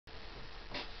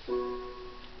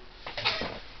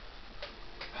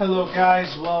Hello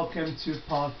guys, welcome to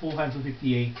part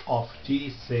 458 of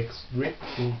GT6 Drift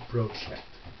Tool project.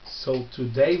 So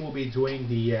today we'll be doing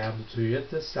the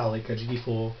Toyota CELICA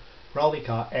GT4 rally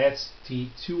car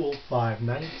ST205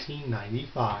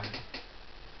 1995.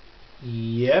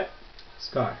 Yep,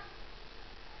 Sky.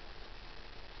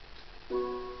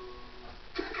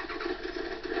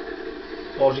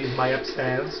 Apologies my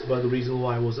absence, but the reason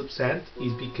why I was absent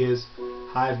is because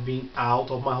I've been out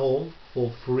of my home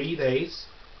for 3 days,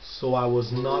 so I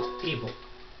was not able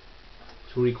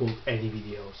to record any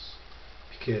videos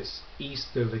because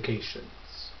Easter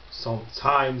vacations.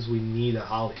 Sometimes we need a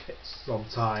holiday,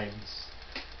 sometimes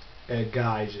a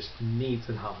guy just needs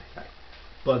a holiday.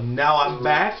 But now I'm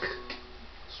back,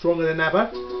 stronger than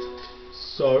ever.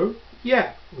 So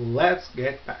yeah, let's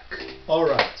get back.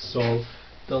 Alright, so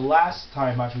the last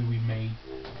time actually we made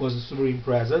was the Super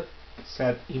Impreza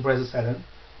 7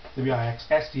 WRX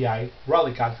STI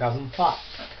Rally Car 2005.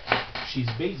 She's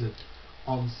based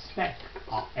on spec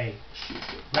RH. She's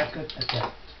a record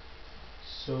attempt.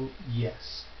 So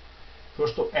yes.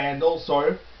 And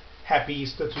also happy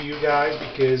Easter to you guys,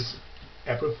 because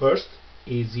April 1st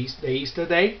is the Easter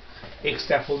day,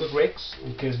 except for the Greeks,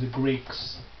 because the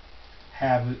Greeks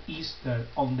have Easter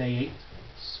on day 8.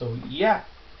 So yeah.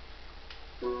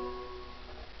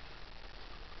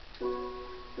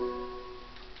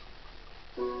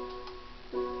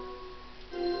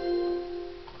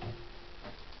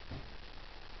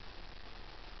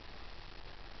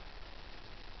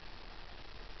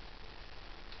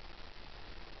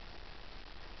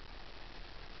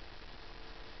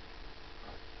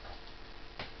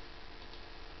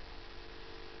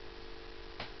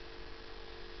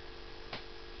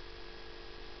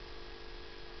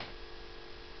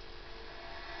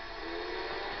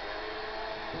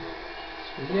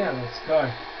 So yeah, let's go.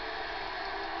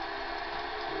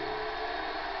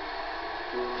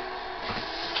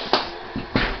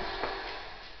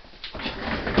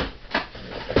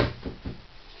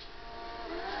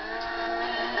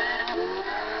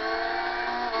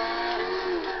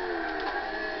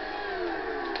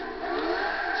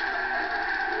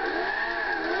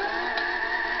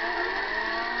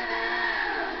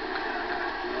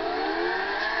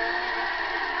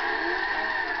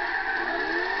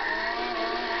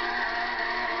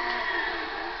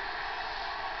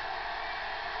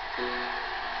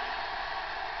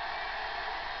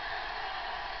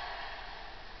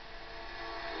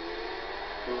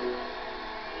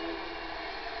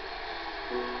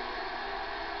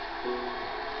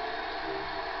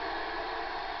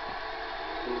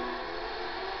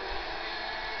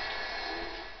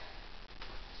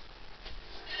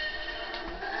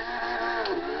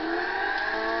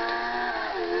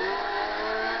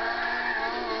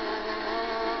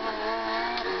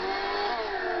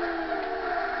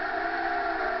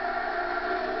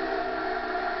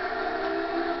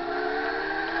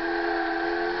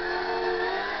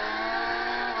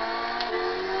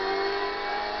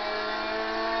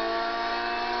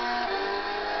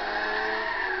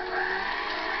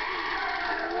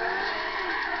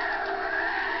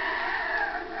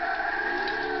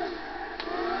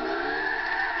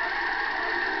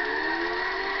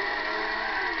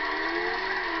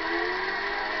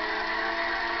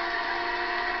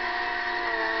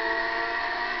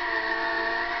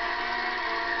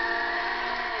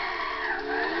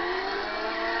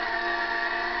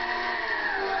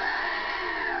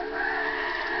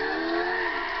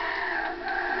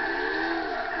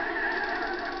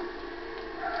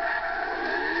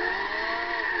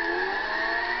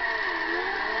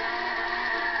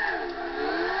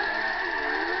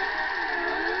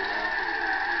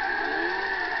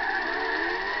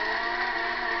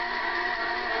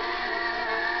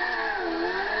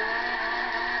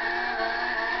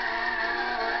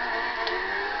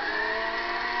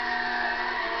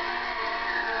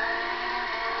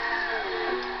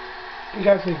 You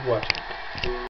guys keep watching.